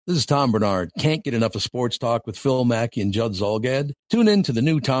This is Tom Bernard. Can't get enough of sports talk with Phil Mackey and Judd Zolgad? Tune in to the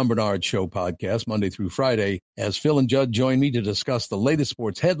new Tom Bernard Show podcast Monday through Friday as Phil and Judd join me to discuss the latest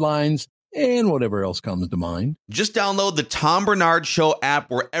sports headlines and whatever else comes to mind. Just download the Tom Bernard Show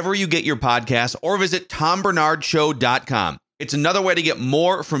app wherever you get your podcasts or visit tombernardshow.com. It's another way to get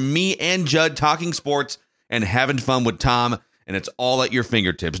more from me and Judd talking sports and having fun with Tom, and it's all at your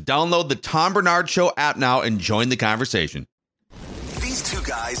fingertips. Download the Tom Bernard Show app now and join the conversation. These two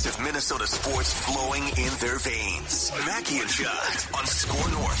guys have Minnesota sports flowing in their veins. Mackey and Judd on Score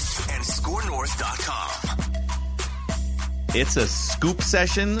North and ScoreNorth.com. It's a scoop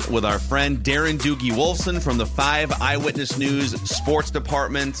session with our friend Darren Doogie Wolfson from the 5 Eyewitness News Sports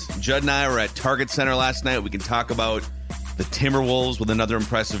Department. Judd and I were at Target Center last night. We can talk about the Timberwolves with another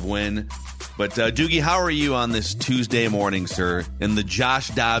impressive win. But Doogie, how are you on this Tuesday morning, sir, in the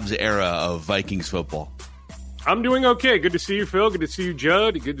Josh Dobbs era of Vikings football? I'm doing okay. Good to see you, Phil. Good to see you,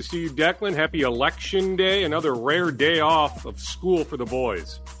 Judd. Good to see you, Declan. Happy Election Day. Another rare day off of school for the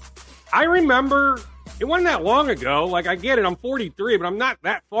boys. I remember, it wasn't that long ago. Like, I get it. I'm 43, but I'm not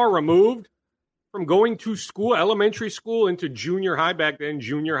that far removed from going to school, elementary school, into junior high, back then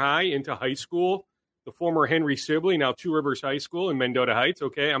junior high, into high school. The former Henry Sibley, now Two Rivers High School in Mendota Heights.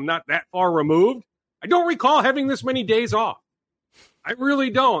 Okay, I'm not that far removed. I don't recall having this many days off. I really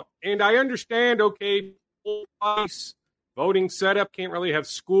don't. And I understand, okay, voting setup, can't really have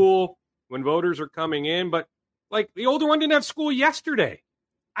school when voters are coming in, but like the older one didn't have school yesterday.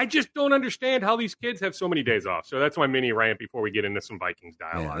 I just don't understand how these kids have so many days off. So that's my mini rant before we get into some Vikings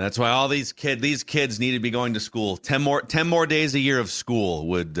dialogue. Yeah, that's why all these kids need to be going to school. 10 more days a year of school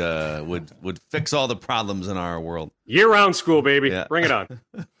would fix all the problems in our world. Year-round school, baby. Yeah. Bring it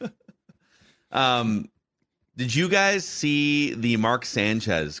on. Did you guys see the Mark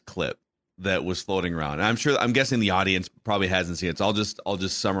Sanchez clip that was floating around? I'm guessing the audience probably hasn't seen it, so I'll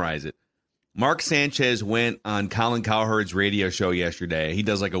just summarize it. Mark Sanchez went on Colin Cowherd's radio show yesterday. He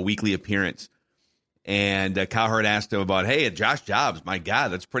does like a weekly appearance. And Cowherd asked him about, hey, Josh Dobbs, my God,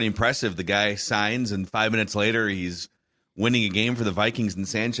 that's pretty impressive. The guy signs, and 5 minutes later, he's winning a game for the Vikings. And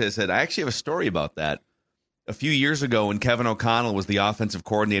Sanchez said, I actually have a story about that. A few years ago, when Kevin O'Connell was the offensive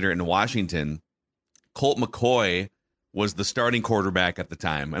coordinator in Washington, Colt McCoy was the starting quarterback at the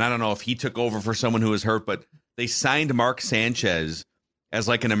time. And I don't know if he took over for someone who was hurt, but they signed Mark Sanchez as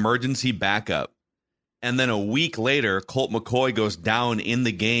like an emergency backup. And then a week later, Colt McCoy goes down in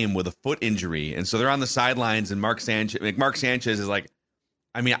the game with a foot injury. And so they're on the sidelines, and Mark Sanchez is like,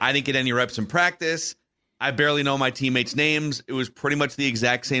 I mean, I didn't get any reps in practice. I barely know my teammates' names. It was pretty much the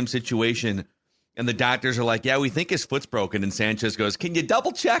exact same situation. And the doctors are like, yeah, we think his foot's broken. And Sanchez goes, can you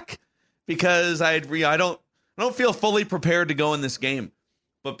double check? Because I don't feel fully prepared to go in this game.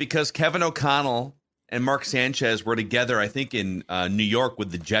 But because Kevin O'Connell and Mark Sanchez were together, I think, in New York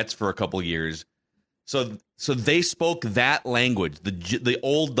with the Jets for a couple of years. So they spoke that language, the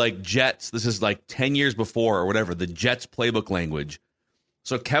old like Jets. This is like 10 years before or whatever, the Jets playbook language.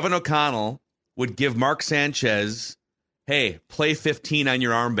 So Kevin O'Connell would give Mark Sanchez, hey, play 15 on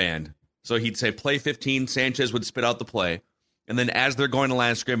your armband. So he'd say play 15. Sanchez would spit out the play. And then as they're going to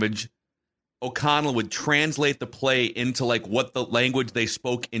line of scrimmage, O'Connell would translate the play into like what the language they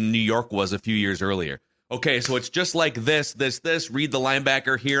spoke in New York was a few years earlier. Okay, so it's just like this, read the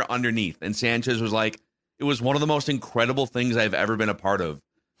linebacker here underneath. And Sanchez was like, it was one of the most incredible things I've ever been a part of.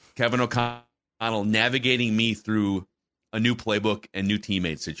 Kevin O'Connell navigating me through a new playbook and new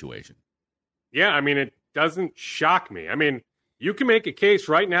teammate situation. Yeah, I mean, it doesn't shock me. I mean, you can make a case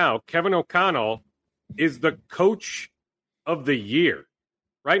right now, Kevin O'Connell is the coach of the year.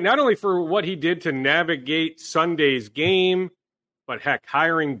 Right, not only for what he did to navigate Sunday's game, but heck,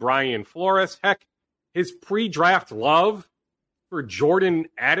 hiring Brian Flores, heck, his pre-draft love for Jordan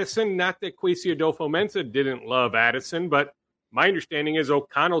Addison. Not that Kwesi Adolfo-Mensah didn't love Addison, but my understanding is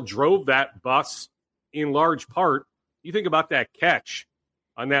O'Connell drove that bus in large part. You think about that catch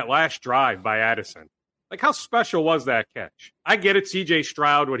on that last drive by Addison. Like, how special was that catch? I get it, C.J.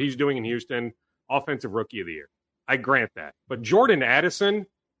 Stroud, what he's doing in Houston, Offensive Rookie of the Year. I grant that. But Jordan Addison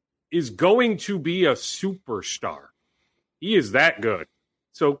is going to be a superstar. He is that good.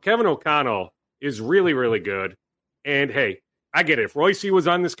 So Kevin O'Connell is really, really good. And, hey, I get it. If Royce was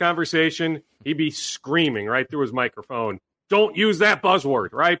on this conversation, he'd be screaming right through his microphone, don't use that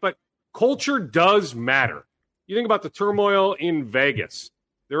buzzword, right? But culture does matter. You think about the turmoil in Vegas.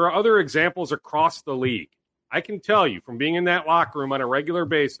 There are other examples across the league. I can tell you from being in that locker room on a regular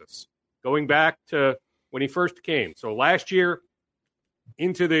basis, going back to when he first came. So last year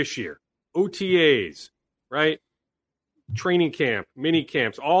into this year, OTAs, right? Training camp, mini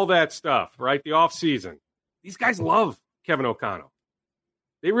camps, all that stuff, right? The off season. These guys love Kevin O'Connell.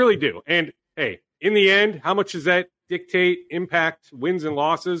 They really do. And, hey, in the end, how much does that dictate, impact wins and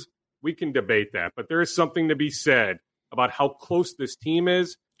losses? We can debate that. But there is something to be said about how close this team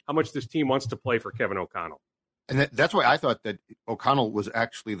is, how much this team wants to play for Kevin O'Connell. And that's why I thought that O'Connell was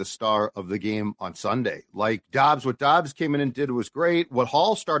actually the star of the game on Sunday. Like what Dobbs came in and did was great. What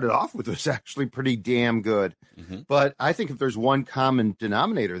Hall started off with was actually pretty damn good. Mm-hmm. But I think if there's one common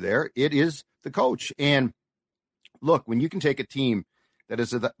denominator there, it is the coach. And look, when you can take a team that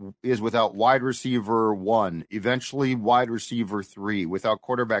is without wide receiver 1, eventually wide receiver 3, without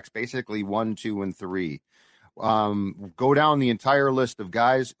quarterbacks basically 1, 2, and 3, go down the entire list of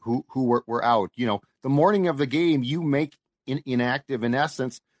guys who were out. You know, the morning of the game, you make inactive, in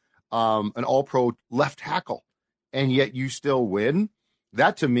essence, an all-pro left tackle, and yet you still win.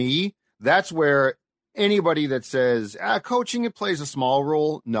 That, to me, that's where anybody that says, coaching, it plays a small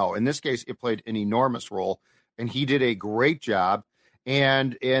role. No, in this case, it played an enormous role, and he did a great job.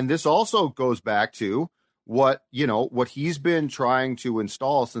 And this also goes back to what he's been trying to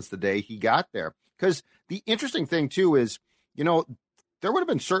install since the day he got there. Because the interesting thing, too, is, there would have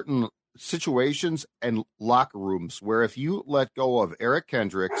been certain situations and locker rooms where if you let go of Eric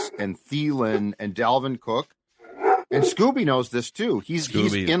Kendricks and Thielen and Dalvin Cook, and Scooby knows this, too. He's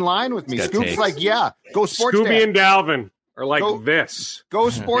in line with me. Scooby's like, go Sports Scooby Dad. And Dalvin are like this.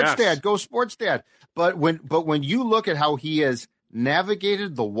 Go Sports Dad. Go Sports Dad. But when you look at how he has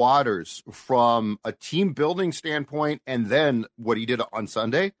navigated the waters from a team building standpoint and then what he did on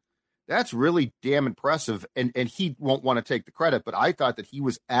Sunday, that's really damn impressive, and he won't want to take the credit, but I thought that he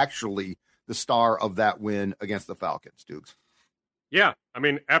was actually the star of that win against the Falcons, Dukes. Yeah, I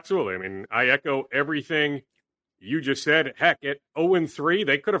mean, absolutely. I mean, I echo everything you just said. Heck, at 0-3,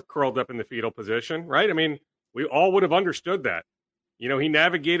 they could have curled up in the fetal position, right? I mean, we all would have understood that. He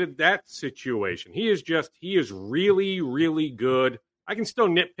navigated that situation. He is really, really good. I can still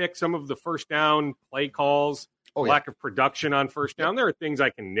nitpick some of the first down play calls. Lack of production on first down. There are things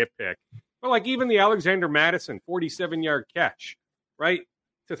I can nitpick. But like even the Alexander Madison 47-yard catch, right?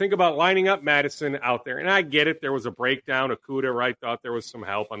 To think about lining up Madison out there. And I get it. There was a breakdown. Okuda, right, thought there was some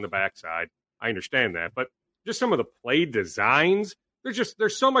help on the backside. I understand that. But just some of the play designs,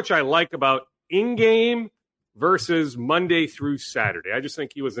 there's so much I like about in-game versus Monday through Saturday. I just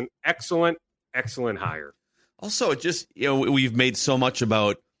think he was an excellent, excellent hire. Also, we've made so much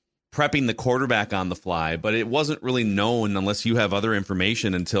about prepping the quarterback on the fly, but it wasn't really known unless you have other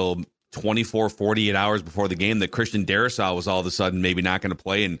information until 24, 48 hours before the game that Christian Darrisaw was all of a sudden maybe not going to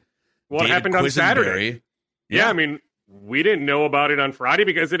play. And what happened on Saturday? Yeah, I mean, we didn't know about it on Friday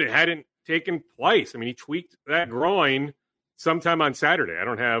because it hadn't taken place. I mean, he tweaked that groin sometime on Saturday. I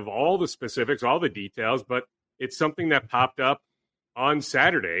don't have all the specifics, all the details, but it's something that popped up on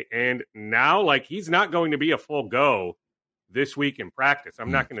Saturday. And now, he's not going to be a full go this week in practice.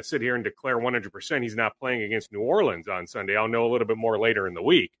 I'm not going to sit here and declare 100% he's not playing against New Orleans on Sunday. I'll know a little bit more later in the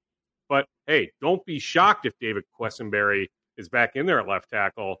week. But, hey, don't be shocked if David Quessenberry is back in there at left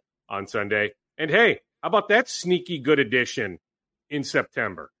tackle on Sunday. And, hey, how about that sneaky good addition in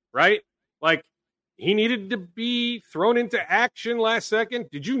September, right? He needed to be thrown into action last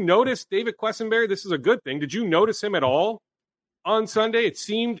second. Did you notice David Quessenberry? This is a good thing. Did you notice him at all on Sunday? It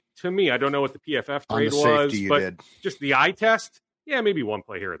seemed to me, I don't know what the PFF grade was, but just the eye test, maybe one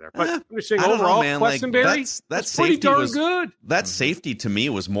play here or there. But I'm just saying overall, Quessenberry, that's pretty darn good. That safety to me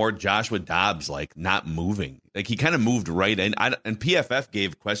was more Joshua Dobbs, not moving. He kind of moved right in. And PFF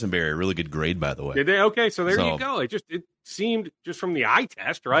gave Quessenberry a really good grade, by the way. Did they? Okay, so there you go. It seemed just from the eye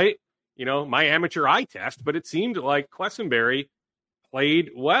test, right? My amateur eye test, but it seemed like Quessenberry played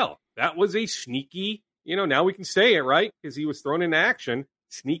well. That was a sneaky, now we can say it, right? Because he was thrown into action.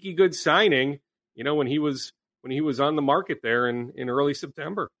 Sneaky good signing, when he was on the market there in early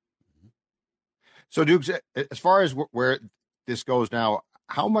September. So, Dukes, as far as where this goes now,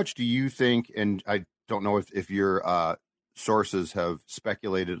 how much do you think, and I don't know if your sources have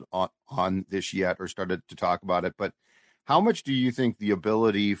speculated on this yet or started to talk about it, but how much do you think the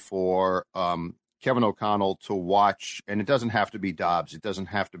ability for Kevin O'Connell to watch, and it doesn't have to be Dobbs, it doesn't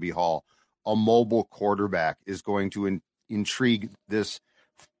have to be Hall, a mobile quarterback is going to intrigue this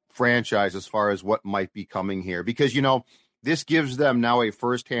franchise as far as what might be coming here? Because, this gives them now a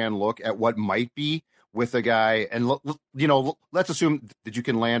firsthand look at what might be with a guy. And, let's assume that you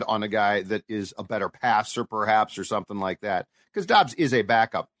can land on a guy that is a better passer, perhaps, or something like that, because Dobbs is a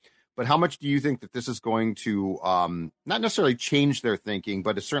backup. But how much do you think that this is going to not necessarily change their thinking,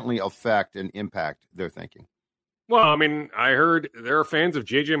 but certainly affect and impact their thinking? Well, I mean, I heard there are fans of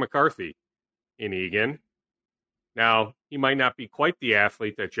J.J. McCarthy in Egan. Now, he might not be quite the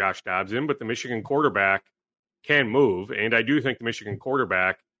athlete that Josh Dobbs is, but the Michigan quarterback can move. And I do think the Michigan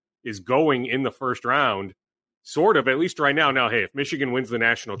quarterback is going in the first round, sort of, at least right now. Now, hey, if Michigan wins the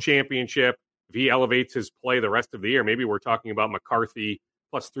national championship, if he elevates his play the rest of the year, maybe we're talking about McCarthy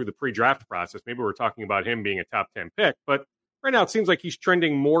plus through the pre-draft process. Maybe we're talking about him being a top 10 pick. But right now it seems like he's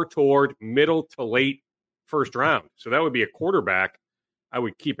trending more toward middle to late first round. So that would be a quarterback I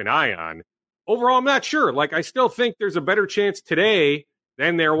would keep an eye on. Overall, I'm not sure. Like, I still think there's a better chance today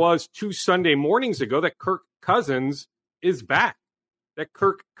than there was 2 Sunday mornings ago that Kirk Cousins is back. That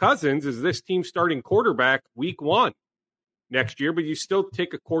Kirk Cousins is this team's starting quarterback week 1 next year, but you still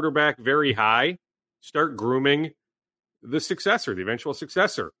take a quarterback very high, start grooming the successor, the eventual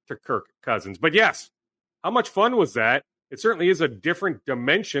successor to Kirk Cousins. But yes, how much fun was that? It certainly is a different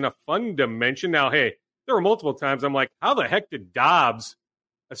dimension, a fun dimension. Now, hey, there were multiple times I'm like, how the heck did Dobbs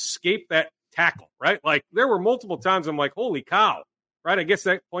escape that tackle, right? Like, there were multiple times I'm like, holy cow, right? I guess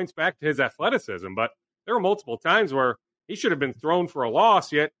that points back to his athleticism, but there were multiple times where he should have been thrown for a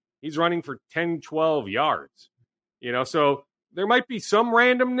loss, yet he's running for 10, 12 yards. So there might be some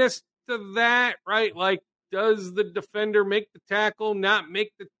randomness to that, right? Like, does the defender make the tackle, not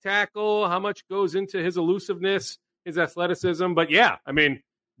make the tackle? How much goes into his elusiveness, his athleticism? But yeah, I mean,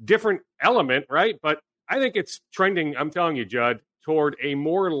 different element, right? But I think it's trending, I'm telling you, Judd, toward a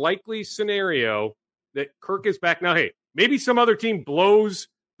more likely scenario that Kirk is back. Now, hey, maybe some other team blows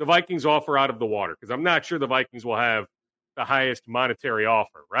the Vikings offer out of the water, because I'm not sure the Vikings will have the highest monetary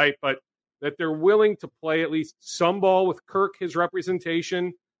offer, right? But that they're willing to play at least some ball with Kirk, his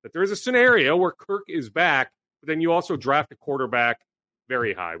representation, that there is a scenario where Kirk is back, but then you also draft a quarterback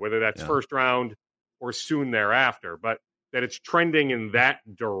very high, whether that's first round or soon thereafter, but that it's trending in that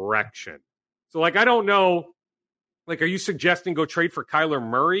direction. So, like, I don't know, like, are you suggesting go trade for Kyler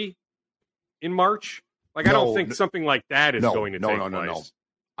Murray in March? Like, I don't think something like that is going to take place. No.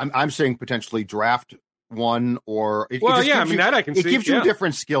 I'm saying potentially draft one, or that I can see. It gives you a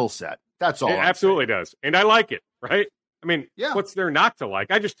different skill set. That's all. It absolutely does. And I like it, right? I mean, what's there not to like?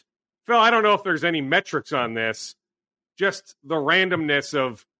 Phil, I don't know if there's any metrics on this, just the randomness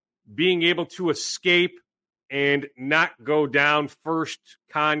of being able to escape and not go down first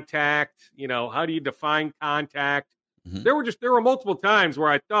contact. How do you define contact? Mm-hmm. There were multiple times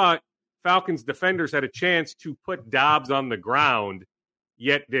where I thought Falcons defenders had a chance to put Dobbs on the ground,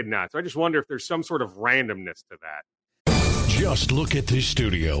 yet did not. So I just wonder if there's some sort of randomness to that. Just look at this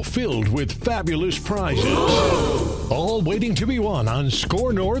studio filled with fabulous prizes, all waiting to be won on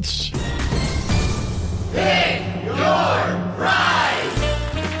Score North's Pick Your Prize.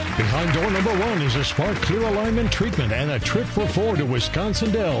 Behind door number 1 is a smart clear alignment treatment and a trip for 4 to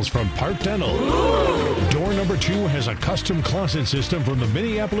Wisconsin Dells from Park Dental. Door number 2 has a custom closet system from the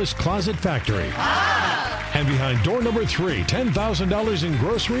Minneapolis Closet Factory. And behind door number 3, $10,000 in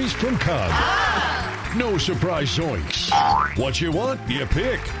groceries from Cub. No surprise zoinks. What you want, you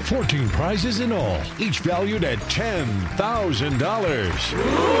pick. 14 prizes in all, each valued at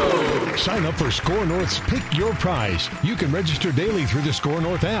 $10,000. Sign up for Score North's Pick Your Prize. You can register daily through the Score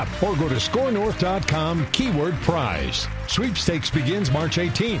North app or go to scorenorth.com, keyword prize. Sweepstakes begins March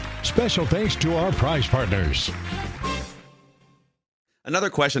 18th. Special thanks to our prize partners. Another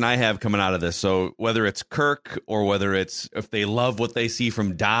question I have coming out of this, so whether it's Kirk or whether it's if they love what they see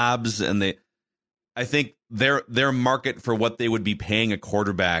from Dobbs, and I think their market for what they would be paying a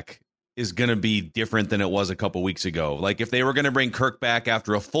quarterback is going to be different than it was a couple weeks ago. Like, if they were going to bring Kirk back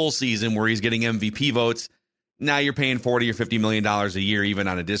after a full season where he's getting MVP votes, now you're paying $40 or $50 million a year, even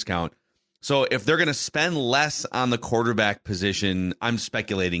on a discount. So if they're going to spend less on the quarterback position, I'm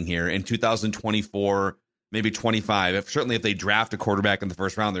speculating here, in 2024, maybe 25, certainly if they draft a quarterback in the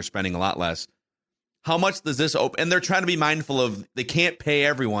first round, they're spending a lot less. How much does this open? And they're trying to be mindful of, they can't pay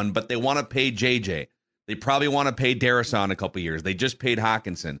everyone, but they want to pay JJ. They probably want to pay Darrisaw in a couple years. They just paid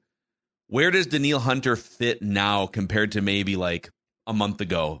Hawkinson. Where does Danielle Hunter fit now compared to maybe like a month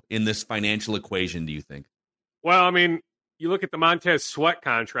ago in this financial equation, do you think? Well, I mean, you look at the Montez Sweat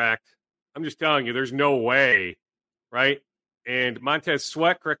contract. I'm just telling you, there's no way, right? And Montez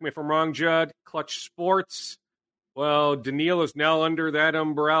Sweat, correct me if I'm wrong, Judd, Clutch Sports. Well, Danielle is now under that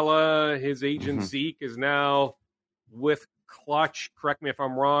umbrella. His agent Zeke is now with Clutch. Correct me if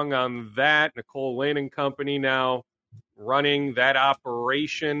I'm wrong on that. Nicole Lane and company now running that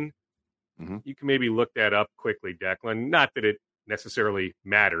operation. Mm-hmm. You can maybe look that up quickly, Declan. Not that it necessarily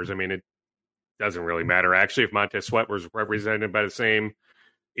matters. I mean, it doesn't really matter, actually, if Montez Sweat was represented by the same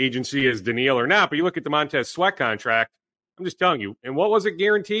agency as Danielle or not. But you look at the Montez Sweat contract, I'm just telling you. And what was it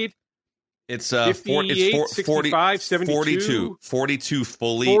guaranteed? It's 58, 65, 72? 42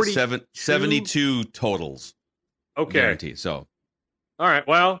 fully, 72 totals. Okay. Guaranteed. So, all right.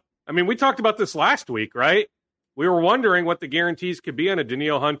 Well, I mean, we talked about this last week, right? we were wondering what the guarantees could be on a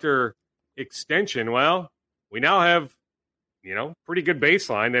Danielle Hunter extension. Well, we now have, pretty good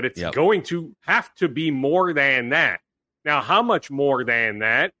baseline that it's going to have to be more than that. Now, how much more than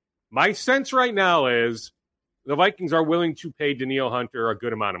that? My sense right now is the Vikings are willing to pay Danielle Hunter a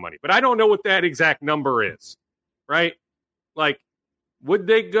good amount of money. But I don't know what that exact number is, right? Like, would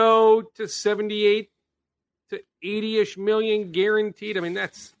they go to 78 to 80-ish million guaranteed? I mean,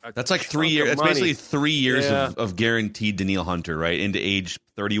 that's like 3 years. That's basically 3 years of guaranteed Danielle Hunter, right, into age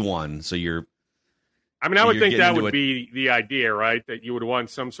 31. So you're. I mean, I would think that would be the idea, right? That you would want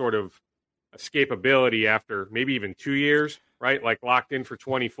some sort of escapability after maybe even 2 years, right? Like locked in for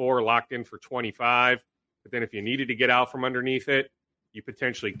 24, locked in for 25. But then if you needed to get out from underneath it, you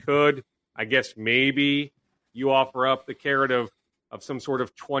potentially could. I guess maybe you offer up the carrot of some sort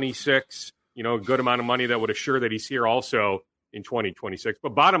of 26, a good amount of money that would assure that he's here also in 2026.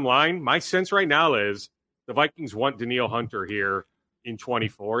 But bottom line, my sense right now is the Vikings want Danielle Hunter here in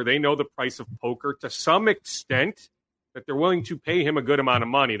 24. They know the price of poker to some extent, that they're willing to pay him a good amount of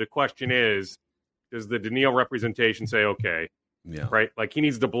money. The question is, does the Danielle representation say, okay, right? Like he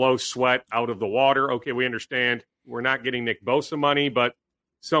needs to blow sweat out of the water. Okay, we understand we're not getting Nick Bosa money, but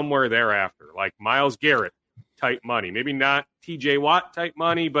somewhere thereafter, like Myles Garrett type money. Maybe not TJ Watt type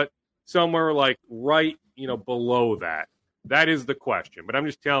money, but somewhere like right, below that. That is the question. But I'm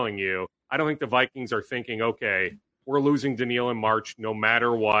just telling you, I don't think the Vikings are thinking, okay, we're losing Danielle in March no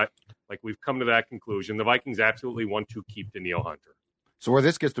matter what. Like we've come to that conclusion. The Vikings absolutely want to keep Danielle Hunter. So where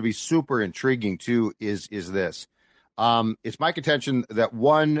this gets to be super intriguing too is this. It's my contention that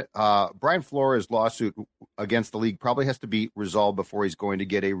one, Brian Flores' lawsuit against the league probably has to be resolved before he's going to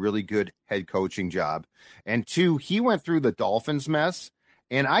get a really good head coaching job. And two, he went through the Dolphins mess.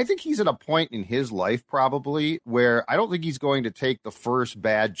 And I think he's at a point in his life probably where I don't think he's going to take the first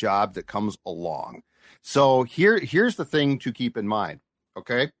bad job that comes along. So here's the thing to keep in mind.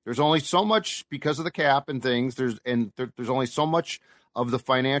 Okay. There's only so much because of the cap and things. There's only so much of the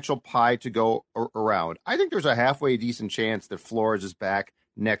financial pie to go around. I think there's a halfway decent chance that Flores is back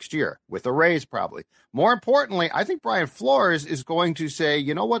next year with a raise probably. More importantly, I think Brian Flores is going to say,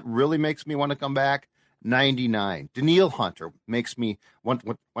 you know what really makes me want to come back? 99. Danielle Hunter makes me want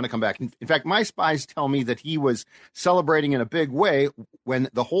to come back. In fact, my spies tell me that he was celebrating in a big way when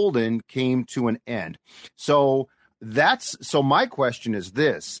the hold-in came to an end. So my question is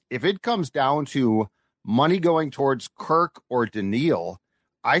this. If it comes down to money going towards Kirk or Danielle,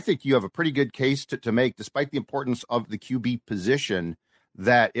 I think you have a pretty good case to make, despite the importance of the QB position,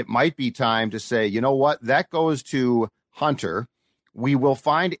 that it might be time to say, you know what, that goes to Hunter. We will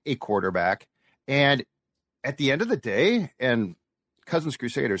find a quarterback. And at the end of the day, and Cousins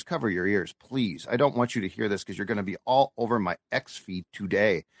Crusaders, cover your ears, please. I don't want you to hear this because you're going to be all over my X feed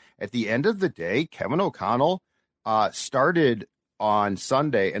today. At the end of the day, Kevin O'Connell started on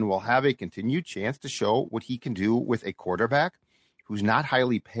Sunday and will have a continued chance to show what he can do with a quarterback who's not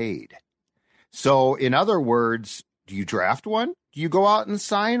highly paid. So in other words, do you draft one? Do you go out and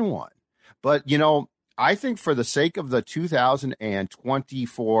sign one? But, I think for the sake of the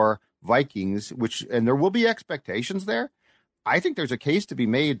 2024 Vikings, and there will be expectations there, I think there's a case to be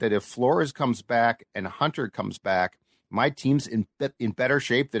made that if Flores comes back and Hunter comes back, my team's in better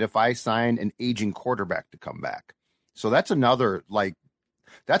shape than if I sign an aging quarterback to come back. So that's another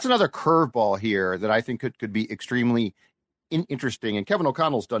curveball here that I think could be extremely interesting. And Kevin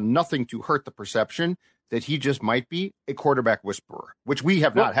O'Connell's done nothing to hurt the perception that he just might be a quarterback whisperer, which we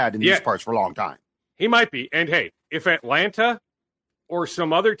have not had in these parts for a long time. He might be. And hey, if Atlanta or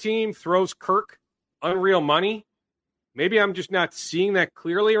some other team throws Kirk unreal money, maybe I'm just not seeing that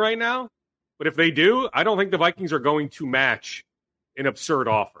clearly right now. But if they do, I don't think the Vikings are going to match an absurd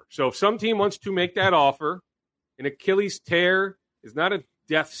offer. So if some team wants to make that offer, an Achilles tear is not a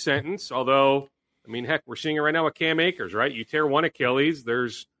death sentence, although, heck, we're seeing it right now with Cam Akers, right? You tear one Achilles,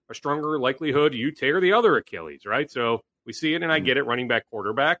 there's a stronger likelihood you tear the other Achilles, right? So we see it, and I get it, running back,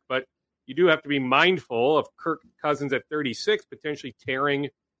 quarterback, but you do have to be mindful of Kirk Cousins at 36 potentially tearing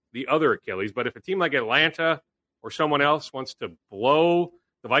the other Achilles. But if a team like Atlanta or someone else wants to blow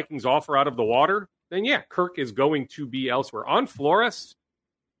the Vikings offer out of the water, then yeah, Kirk is going to be elsewhere. On Flores,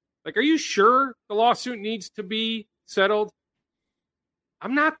 are you sure the lawsuit needs to be settled?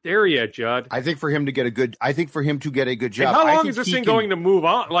 I'm not there yet, Judd. I think for him to get a good job. And how long is this thing going to move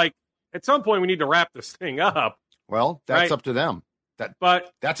on? At some point we need to wrap this thing up. Well, that's up to them.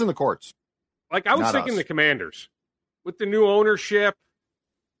 But that's in the courts. I was thinking the Commanders with the new ownership.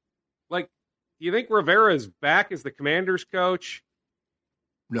 Do you think Rivera is back as the Commanders coach?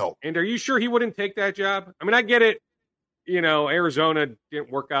 No. And are you sure he wouldn't take that job? I get it. Arizona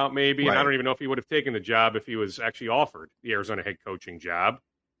didn't work out maybe, and I Right. don't even know if he would have taken the job if he was actually offered the Arizona head coaching job.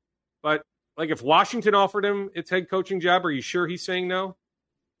 But, if Washington offered him its head coaching job, are you sure he's saying no?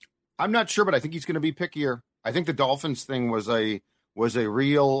 I'm not sure, but I think he's going to be pickier. I think the Dolphins thing was a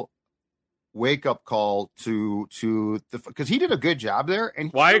real wake-up call to because he did a good job there.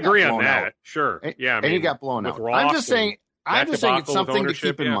 And I agree on that. Out. Sure. And, yeah, and he got blown out. Ross I'm just saying it's something to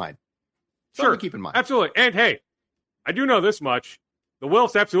keep in mind. Something to keep in mind. Absolutely. And, hey, I do know this much. The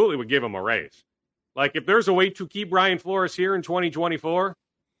Wilfs absolutely would give him a raise. If there's a way to keep Brian Flores here in 2024,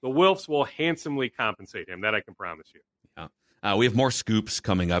 the Wilfs will handsomely compensate him. That I can promise you. Yeah. We have more scoops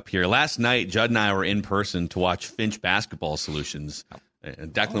coming up here. Last night, Judd and I were in person to watch Finch Basketball Solutions.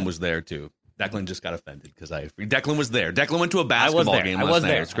 And Declan was there, too. Declan just got offended because Declan was there. Declan went to a basketball game last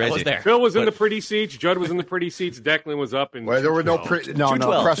night. It's crazy. I was there. Phil was in the pretty seats. Judd was in the pretty seats. Declan was up in. Well, there were no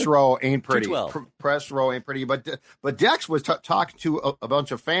press row ain't pretty. Press row ain't pretty. But Dex was talking to a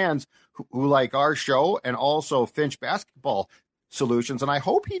bunch of fans who like our show and also Finch Basketball Solutions. And I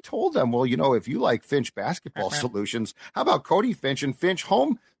hope he told them, well, if you like Finch Basketball Solutions, how about Cody Finch and Finch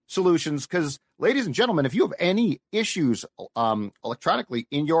Home Solutions? Because, ladies and gentlemen, if you have any issues electronically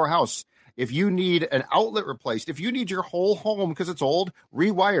in your house, if you need an outlet replaced, if you need your whole home because it's old,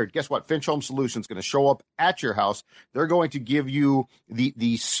 rewired, guess what? Finch Home Solutions is going to show up at your house. They're going to give you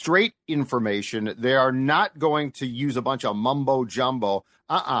the straight information. They are not going to use a bunch of mumbo jumbo.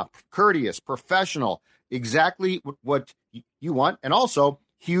 Courteous, professional, exactly what you want. And also,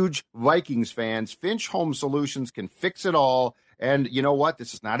 huge Vikings fans. Finch Home Solutions can fix it all. And you know what?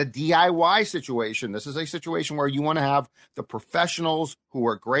 This is not a DIY situation. This is a situation where you want to have the professionals who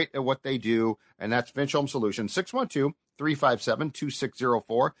are great at what they do, and that's Finch Home Solutions,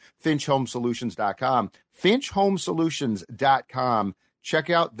 612-357-2604, finchhomesolutions.com. finchhomesolutions.com. Check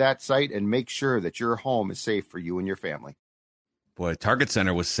out that site and make sure that your home is safe for you and your family. Boy, Target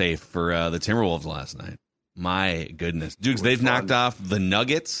Center was safe for the Timberwolves last night. My goodness. Dukes, they've knocked off the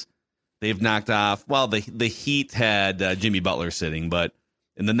Nuggets. They've knocked off, the Heat had Jimmy Butler sitting, but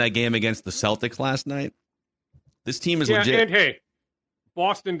in the night game against the Celtics last night, this team is legit. And hey,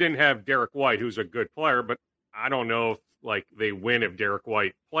 Boston didn't have Derek White, who's a good player, but I don't know if they win if Derek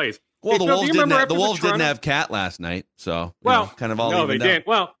White plays. Well, hey, the Wolves didn't have Cat last night, so kind of all. No, they didn't.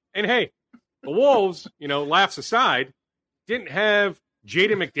 Well, and hey, the Wolves, laughs aside, didn't have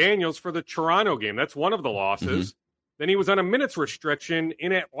Jaden McDaniels for the Toronto game. That's one of the losses. Mm-hmm. Then he was on a minutes restriction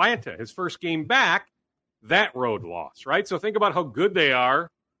in Atlanta. His first game back, that road loss, right? So think about how good they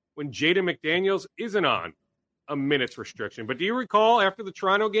are when Jaden McDaniels isn't on a minutes restriction. But do you recall after the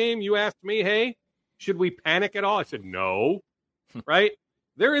Toronto game, you asked me, hey, should we panic at all? I said, no, right?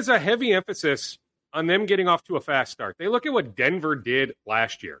 There is a heavy emphasis on them getting off to a fast start. They look at what Denver did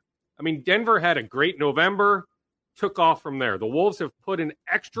last year. I mean, Denver had a great November, took off from there. The Wolves have put an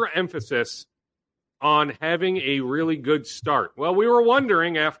extra emphasis on having a really good start. Well, we were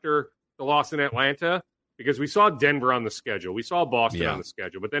wondering after the loss in Atlanta, because we saw Denver on the schedule. We saw Boston on the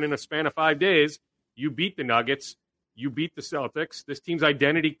schedule. But then in a span of 5 days, you beat the Nuggets. You beat the Celtics. This team's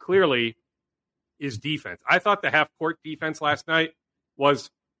identity clearly is defense. I thought the half-court defense last night was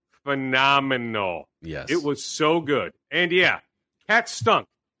phenomenal. Yes. It was so good. And, Cat stunk.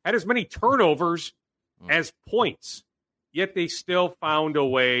 Had as many turnovers as points. Yet they still found a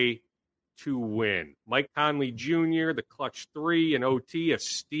way to win. Mike Conley Jr., the clutch three, an OT, a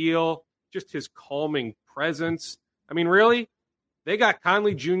steal, just his calming presence. I mean, really, they got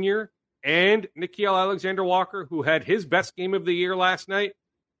Conley Jr. and Nickeil Alexander-Walker, who had his best game of the year last night,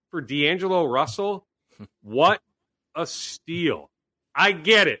 for D'Angelo Russell. What a steal. I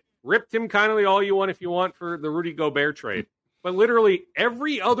get it. Rip Tim Connolly all you want if you want for the Rudy Gobert trade. But literally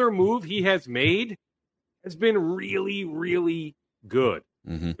every other move he has made has been really, really good.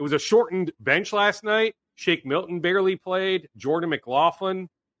 Mm-hmm. It was a shortened bench last night. Shake Milton barely played. Jordan McLaughlin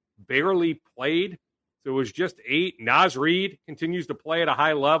barely played. So it was just 8. Naz Reid continues to play at a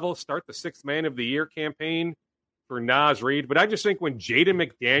high level. Start the 6th Man of the Year campaign for Naz Reid. But I just think when Jaden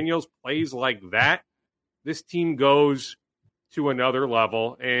McDaniels plays like that, this team goes to another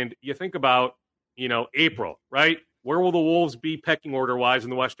level. And you think about, April, right? Where will the Wolves be pecking order-wise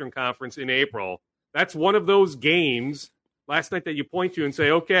in the Western Conference in April? That's one of those games last night that you point to and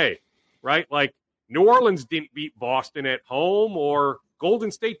say, okay, right? Like New Orleans didn't beat Boston at home, or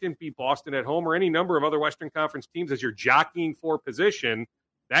Golden State didn't beat Boston at home, or any number of other Western Conference teams as you're jockeying for position.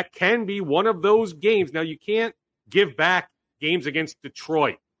 That can be one of those games. Now, you can't give back games against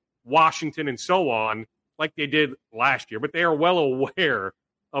Detroit, Washington, and so on like they did last year, but they are well aware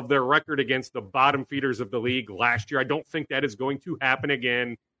of their record against the bottom feeders of the league last year. I don't think that is going to happen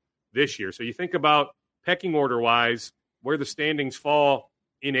again this year. So you think about pecking order-wise, where the standings fall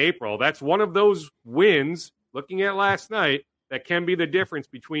in April. That's one of those wins, looking at last night, that can be the difference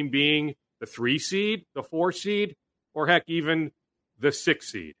between being the 3 seed, the 4 seed, or heck, even the 6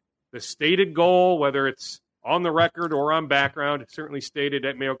 seed. The stated goal, whether it's on the record or on background, certainly stated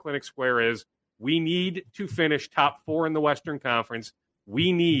at Mayo Clinic Square, is we need to finish top 4 in the Western Conference.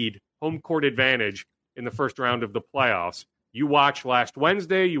 We need home court advantage in the first round of the playoffs. You watch last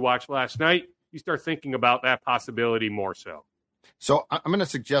Wednesday, you watch last night, you start thinking about that possibility more so. So I'm going to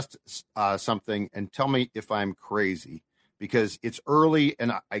suggest something, and tell me if I'm crazy, because it's early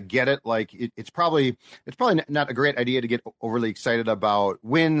and I get it. Like it's probably not a great idea to get overly excited about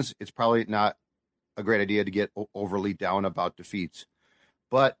wins. It's probably not a great idea to get overly down about defeats.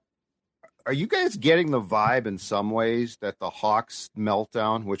 But are you guys getting the vibe in some ways that the Hawks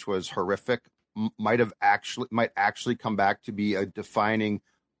meltdown, which was horrific, might actually come back to be a defining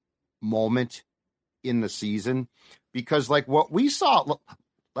moment in the season? Because like what we saw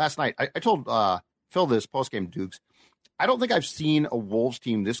last night, I told Phil this postgame, Dukes, I don't think I've seen a Wolves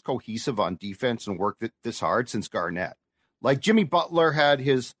team this cohesive on defense and work this hard since Garnett. Like Jimmy Butler had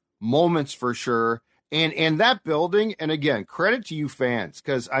his moments for sure. And that building, and again, credit to you fans,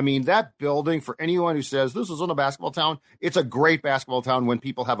 because, I mean, that building, for anyone who says this isn't a basketball town, it's a great basketball town when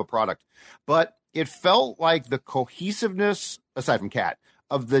people have a product. But it felt like the cohesiveness, aside from Cat,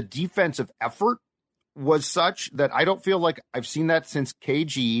 of the defensive effort was such that I don't feel like I've seen that since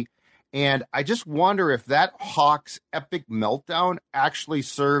KG. And I just wonder if that Hawks epic meltdown actually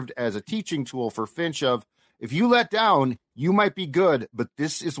served as a teaching tool for Finch of, if you let down, you might be good, but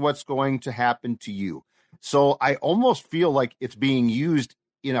this is what's going to happen to you. So I almost feel like it's being used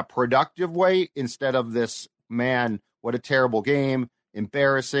in a productive way instead of this, man, what a terrible game,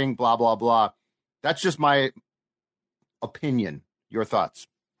 embarrassing, blah, blah, blah. That's just my opinion. Your thoughts?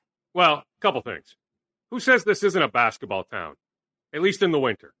 Well, a couple things. Who says this isn't a basketball town? At least in the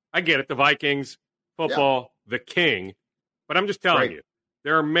winter. I get it. The Vikings, football, the king. But I'm just telling you,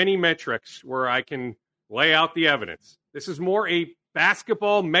 there are many metrics where I can lay out the evidence. This is more a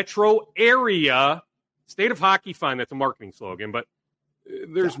basketball metro area. State of hockey, fine, that's a marketing slogan, but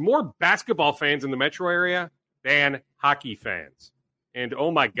there's more basketball fans in the metro area than hockey fans. And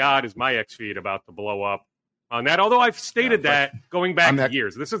oh my God, is my X feed about to blow up on that? Although I've stated that going back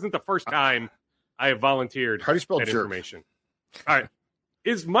years. This isn't the first time I have volunteered that jerk? Information. All right.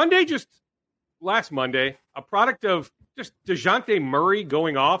 Is Monday, just last Monday, a product of just DeJounte Murray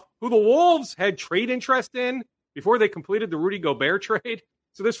going off, who the Wolves had trade interest in before they completed the Rudy Gobert trade?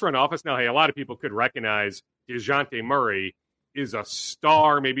 So this front office, now, hey, a lot of people could recognize DeJounte Murray is a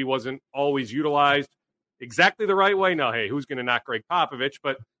star, maybe wasn't always utilized exactly the right way. Now, hey, who's going to knock Greg Popovich?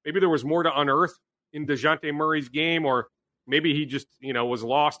 But maybe there was more to unearth in DeJounte Murray's game, or maybe he just, was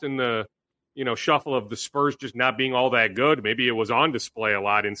lost in the, shuffle of the Spurs just not being all that good. Maybe it was on display a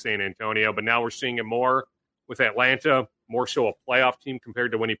lot in San Antonio, but now we're seeing it more with Atlanta, more so a playoff team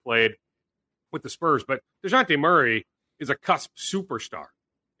compared to when he played with the Spurs. But DeJounte Murray is a cusp superstar.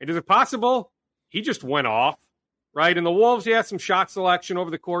 And is it possible he just went off, right? And the Wolves, he had some shot selection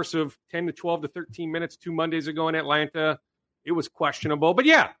over the course of 10 to 12 to 13 minutes 2 Mondays ago in Atlanta. It was questionable. But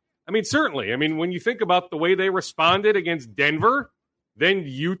yeah, certainly. When you think about the way they responded against Denver, then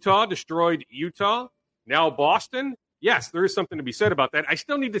Utah destroyed Utah, now Boston. Yes, there is something to be said about that. I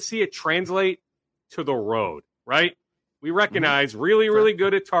still need to see it translate to the road, right? We recognize really, really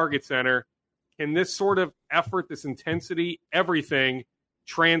good at Target Center. Can this sort of effort, this intensity, everything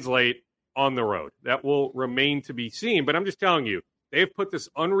translate on the road? That will remain to be seen. But I'm just telling you, they've put this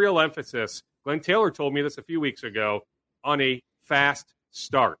unreal emphasis. Glenn Taylor told me this a few weeks ago, on a fast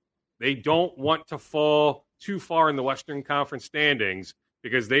start. They don't want to fall too far in the Western Conference standings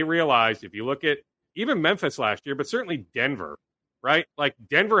because they realized, if you look at even Memphis last year, but certainly Denver, right? Like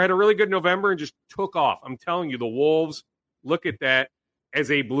Denver had a really good November and just took off. I'm telling you, the Wolves look at that as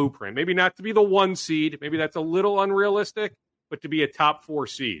a blueprint. Maybe not to be the 1 seed. Maybe that's a little unrealistic, but to be a top 4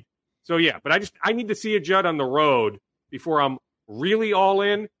 seed. So yeah, but I need to see a Judd on the road before I'm really all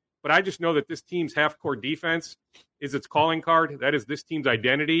in. But I just know that this team's half-court defense is its calling card. That is this team's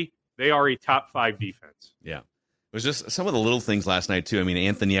identity. They are a top 5 defense. Yeah. It was just some of the little things last night, too.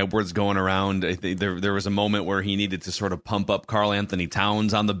 Anthony Edwards going around. There was a moment where he needed to sort of pump up Karl Anthony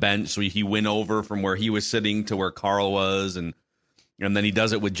Towns on the bench, so he went over from where he was sitting to where Karl was, and then he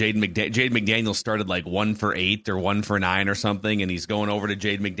does it with Jaden McDaniels. Jaden McDaniels started like 1 for 8 or 1 for 9 or something, and he's going over to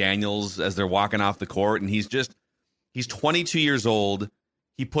Jaden McDaniels as they're walking off the court, and he's 22 years old.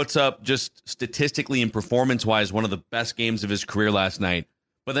 He puts up, just statistically and performance-wise, one of the best games of his career last night.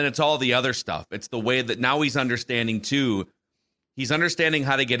 But then it's all the other stuff. It's the way that now he's understanding, too, He's understanding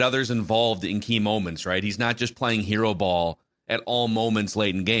how to get others involved in key moments, right? He's not just playing hero ball at all moments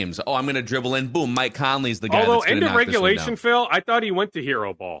late in games. Oh, I'm going to dribble in. Boom, Mike Conley's the guy. Although that's end of regulation, Phil, I thought he went to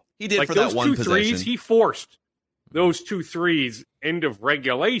hero ball. He did for that one those 2 possession. threes, he forced those 2 threes end of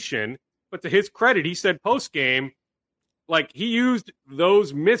regulation. But to his credit, he said post game, like he used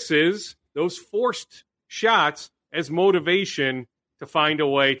those misses, those forced shots as motivation to find a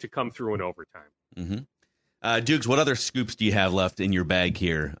way to come through in overtime. Mm-hmm. Dukes, what other scoops do you have left in your bag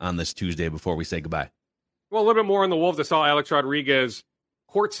here on this Tuesday before we say goodbye? Well, a little bit more on the Wolves. I saw Alex Rodriguez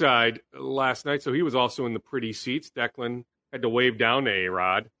courtside last night, so he was also in the pretty seats. Declan had to wave down to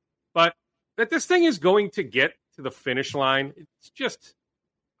A-Rod. But that this thing is going to get to the finish line, it's just,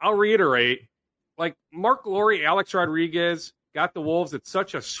 I'll reiterate, like Mark Lowry, Alex Rodriguez got the Wolves at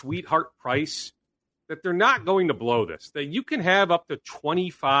such a sweetheart price that they're not going to blow this. That you can have up to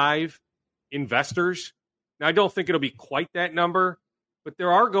 25 investors. Now, I don't think it'll be quite that number, but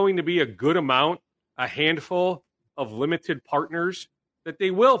there are going to be a good amount, a handful of limited partners that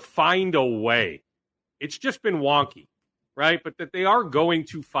they will find a way. It's just been wonky, right? But that they are going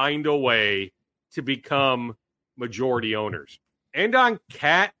to find a way to become majority owners. And on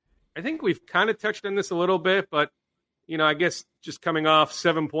Cat, I think we've kind of touched on this a little bit, but, you know, I guess just coming off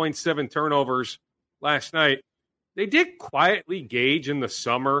 7.7 turnovers last night, they did quietly gauge in the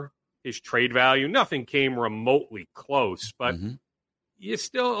summer his trade value. Nothing came remotely close, but you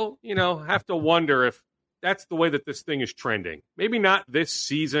still, you know, have to wonder if that's the way that this thing is trending. Maybe not this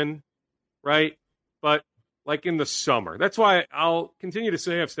season, right? But like in the summer. That's why I'll continue to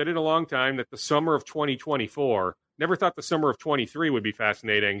say, I've said it a long time, that the summer of 2024, never thought the summer of 23 would be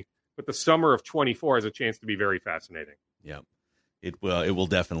fascinating, but the summer of 24 has a chance to be very fascinating. Yeah, it will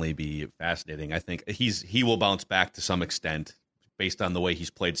definitely be fascinating. I think he will bounce back to some extent based on the way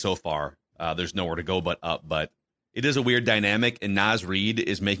he's played so far. There's nowhere to go but up, but it is a weird dynamic, and Naz Reid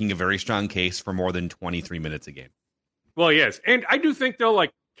is making a very strong case for more than 23 minutes a game. Well, yes. And I do think, though,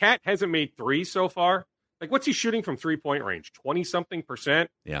 like, Cat hasn't made 3 so far. Like, what's he shooting from three-point range? 20-something%?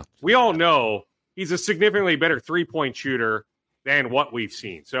 Yeah. We all know he's a significantly better three-point shooter than what we've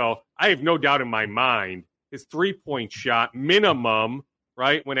seen. So I have no doubt in my mind his three-point shot minimum,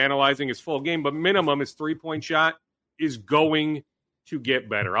 right, when analyzing his full game, but minimum his three-point shot is going to get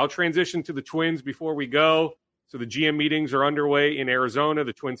better. I'll transition to the Twins before we go. So the GM meetings are underway in Arizona.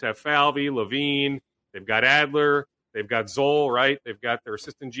 The Twins have Falvey, Levine. They've got Adler. They've got Zoll, right? They've got their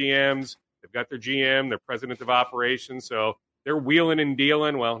assistant GMs. They've got their GM, their president of operations. So they're wheeling and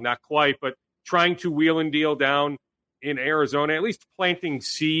dealing. Well, not quite, but trying to wheel and deal down in Arizona, at least planting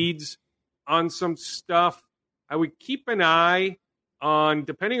seeds on some stuff. I would keep an eye on,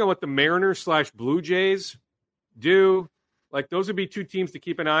 depending on what the Mariners/Blue Jays do, like those would be 2 teams to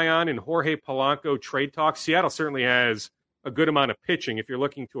keep an eye on in Jorge Polanco trade talks. Seattle certainly has a good amount of pitching if you're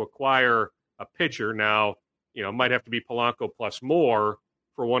looking to acquire a pitcher. Now, you know, it might have to be Polanco plus more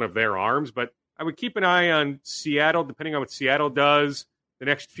for one of their arms, but I would keep an eye on Seattle, depending on what Seattle does the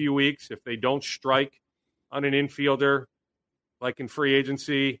next few weeks. If they don't strike on an infielder, like in free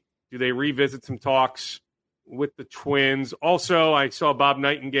agency, do they revisit some talks with the Twins? Also, I saw Bob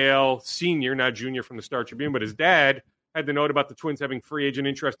Nightingale, senior, not junior, from the Star Tribune, but his dad had the note about the Twins having free agent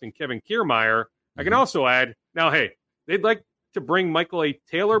interest in Kevin Kiermaier. I can also add, now, hey, they'd like to bring Michael A.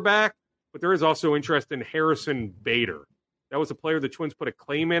 Taylor back, but there is also interest in Harrison Bader. That was a player the Twins put a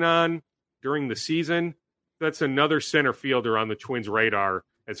claim in on during the season. That's another center fielder on the Twins' radar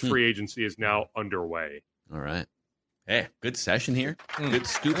as free agency is now underway. All right. Hey, good session here. Good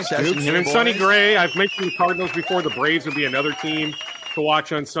scoop session here, and then Sonny Gray, I've mentioned the Cardinals before. The Braves would be another team to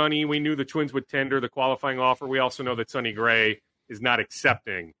watch on Sonny. We knew the Twins would tender the qualifying offer. We also know that Sonny Gray is not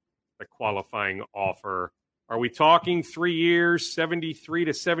accepting the qualifying offer. Are we talking 3 years, 73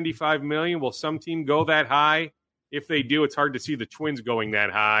 to 75 million? Will some team go that high? If they do, it's hard to see the Twins going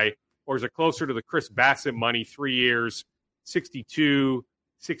that high. Or is it closer to the Chris Bassett money, 3 years, 62,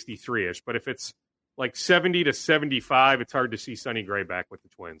 63-ish? But if it's like 70 to 75, it's hard to see Sonny Gray back with the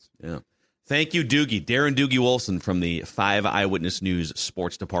Twins. Yeah. Thank you, Doogie. Darren Doogie Wolfson from the 5 Eyewitness News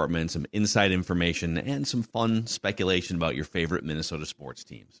Sports Department. Some inside information and some fun speculation about your favorite Minnesota sports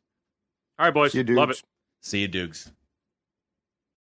teams. All right, boys. See you, Love it. See you, Dukes.